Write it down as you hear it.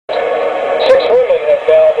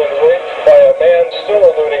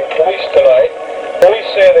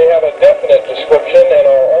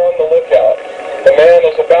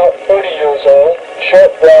about 30 years old, short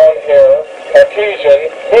brown hair, Caucasian,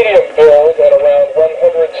 medium build, and around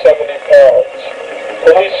 170 pounds.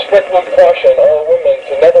 Police strictly caution all women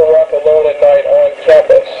to never walk alone at night on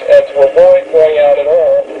campus and to avoid going out at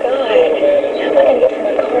all. God, how am I going to get from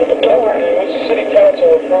my car to the door? The City Council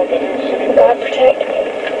approved the new city... God protect me.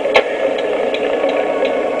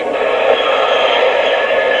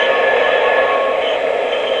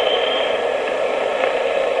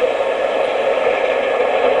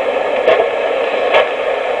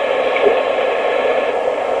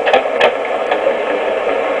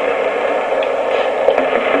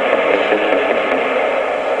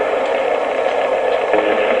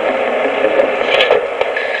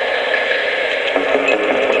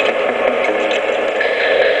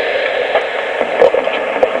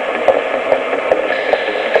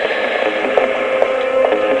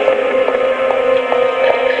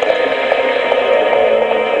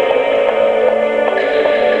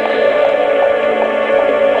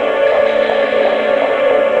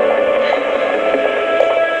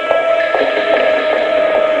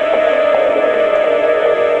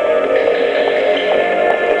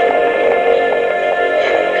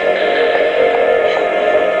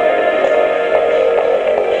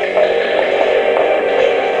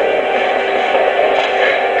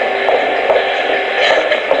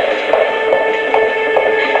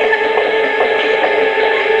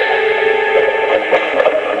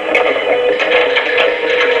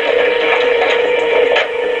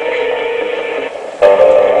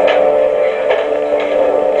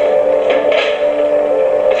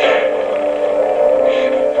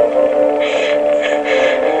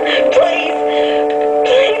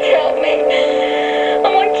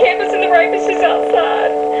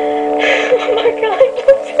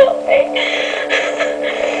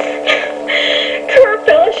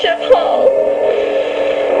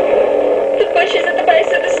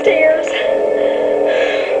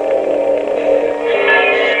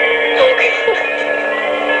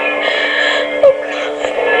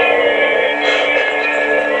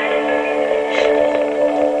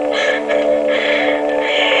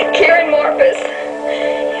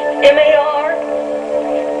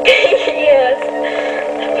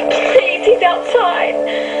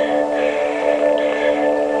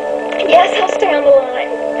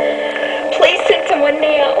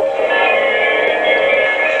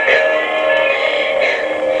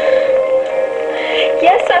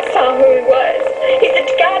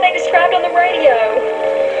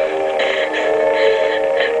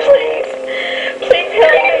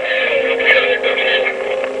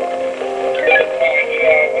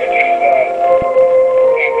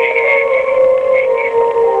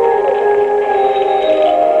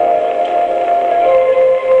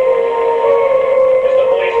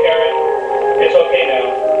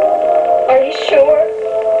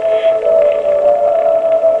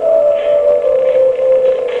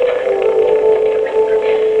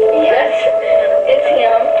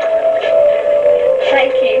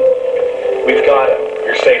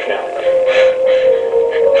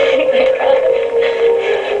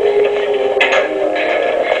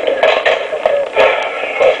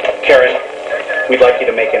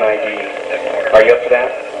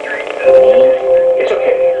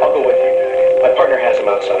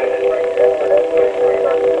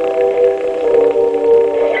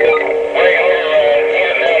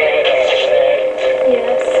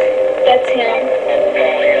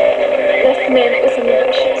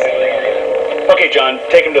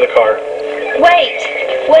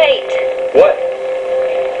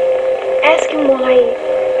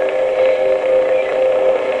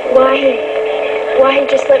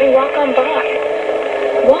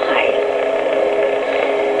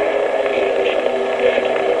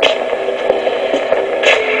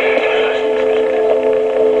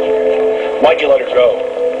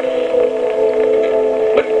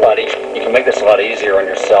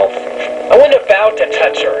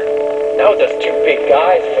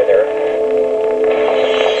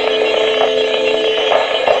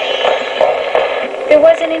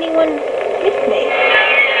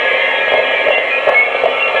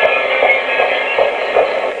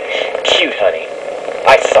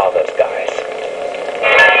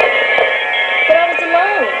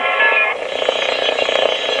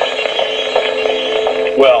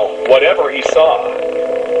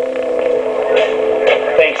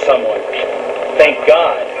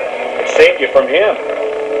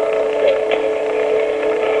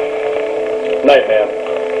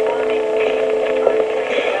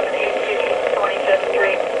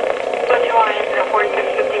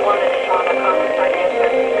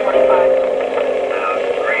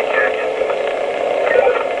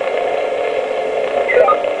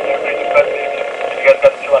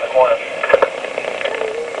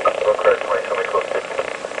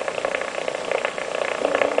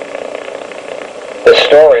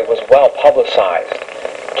 well publicized.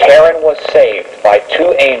 Karen was saved by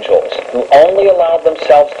two angels who only allowed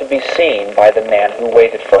themselves to be seen by the man who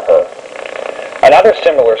waited for her. Another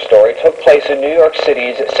similar story took place in New York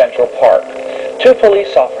City's Central Park. Two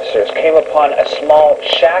police officers came upon a small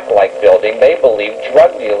shack-like building they believed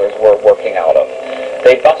drug dealers were working out of.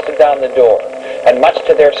 They busted down the door, and much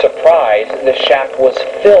to their surprise, the shack was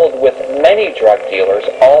filled with many drug dealers,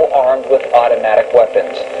 all armed with automatic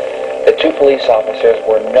weapons. The two police officers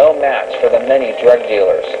were no match for the many drug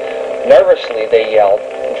dealers. Nervously, they yelled,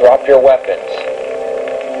 "Drop your weapons."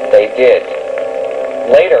 They did.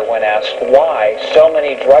 Later, when asked why so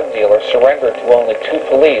many drug dealers surrendered to only two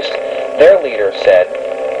police, their leader said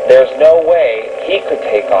there's no way he could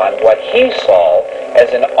take on what he saw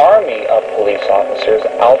as an army of police officers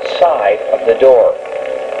outside of the door.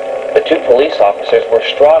 The two police officers were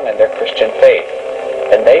strong in their Christian faith,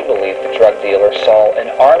 and they believed the drug dealers saw an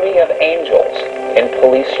army of angels in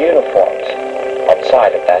police uniforms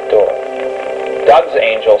outside of that door. Doug's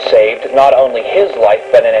angel saved not only his life,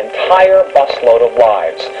 but an entire busload of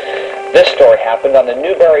lives. This story happened on the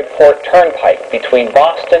Newburyport Turnpike between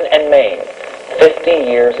Boston and Maine 50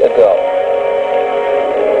 years ago.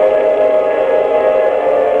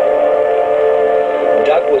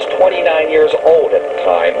 Doug was 29 years old at the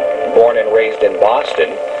time, born and raised in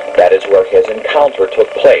Boston. That is where his encounter took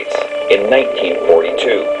place in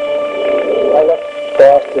 1942. I left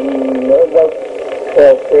Boston about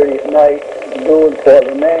 12:30 at night, due in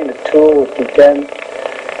Portland, Maine at 2 or 2:10,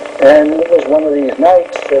 and it was one of these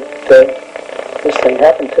nights that this thing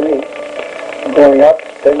happened to me. Growing up,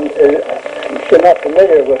 and if you're not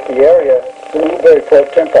familiar with the area, the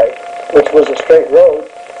Newburyport Turnpike, which was a straight road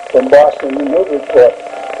from Boston to Newburyport,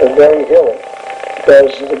 was very hilly.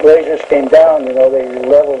 Because the glaciers came down, you know, they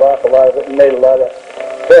leveled off a lot of it and made a lot of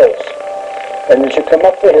hills. And as you come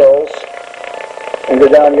up the hills and go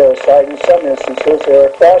down the other side, in some instances there are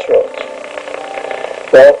crossroads.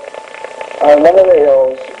 Well, on one of the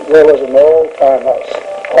hills, there was an old farmhouse.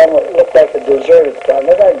 It looked like a deserted farm.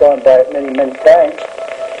 And I'd gone by it many, many times,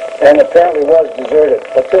 and apparently was deserted.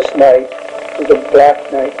 But this night, it was a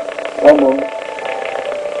black night, no moon.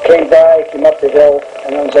 Came up the hill,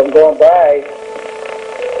 and as I'm going by,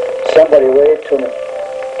 somebody waved to me.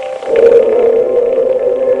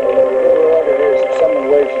 What it is, if someone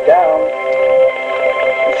waves you down,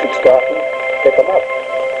 you should stop and pick them up.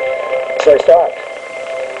 So I stopped.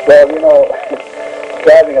 Well, you know,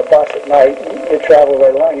 driving a bus at night, you travel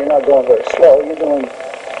right along. You're not going very slow. You're doing,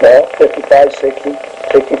 well, 55, 60,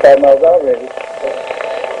 65 miles an hour maybe.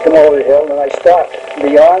 Come over the hill, and I stopped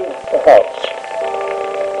beyond the house.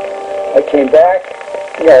 I came back.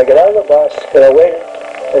 I got out of the bus, and I waited,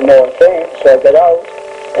 and no one came, so I got out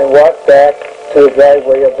and walked back to the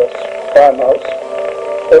driveway of the farmhouse.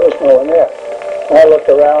 There was no one there. And I looked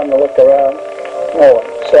around, no one.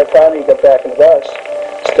 So I finally got back in the bus,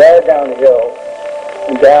 started down the hill,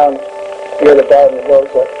 and down near the bottom of the hill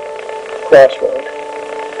was a crossroad.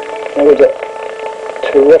 It was a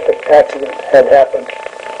terrific accident had happened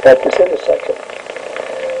at this intersection.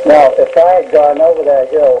 Now, if I had gone over that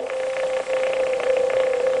hill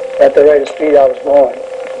at the rate of speed I was going,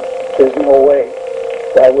 there's no way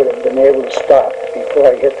that I would have been able to stop before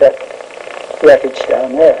I hit that wreckage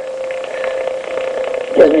down there.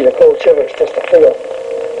 It gives me the cold shivers just to feel,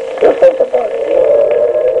 to think about it. It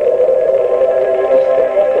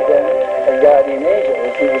must have been a guardian angel,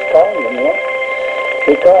 as he was calling me, you know,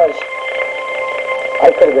 because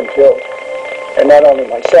I could have been killed. And not only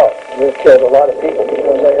myself, it would have killed a lot of people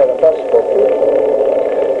because I had a bus full of people.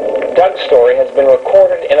 Doug's story has been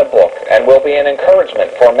recorded in a book and will be an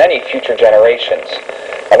encouragement for many future generations.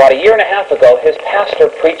 About a year and a half ago, his pastor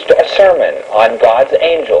preached a sermon on God's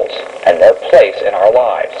angels and their place in our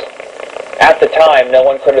lives. At the time, no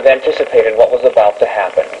one could have anticipated what was about to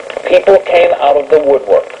happen. People came out of the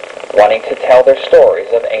woodwork wanting to tell their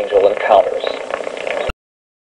stories of angel encounters.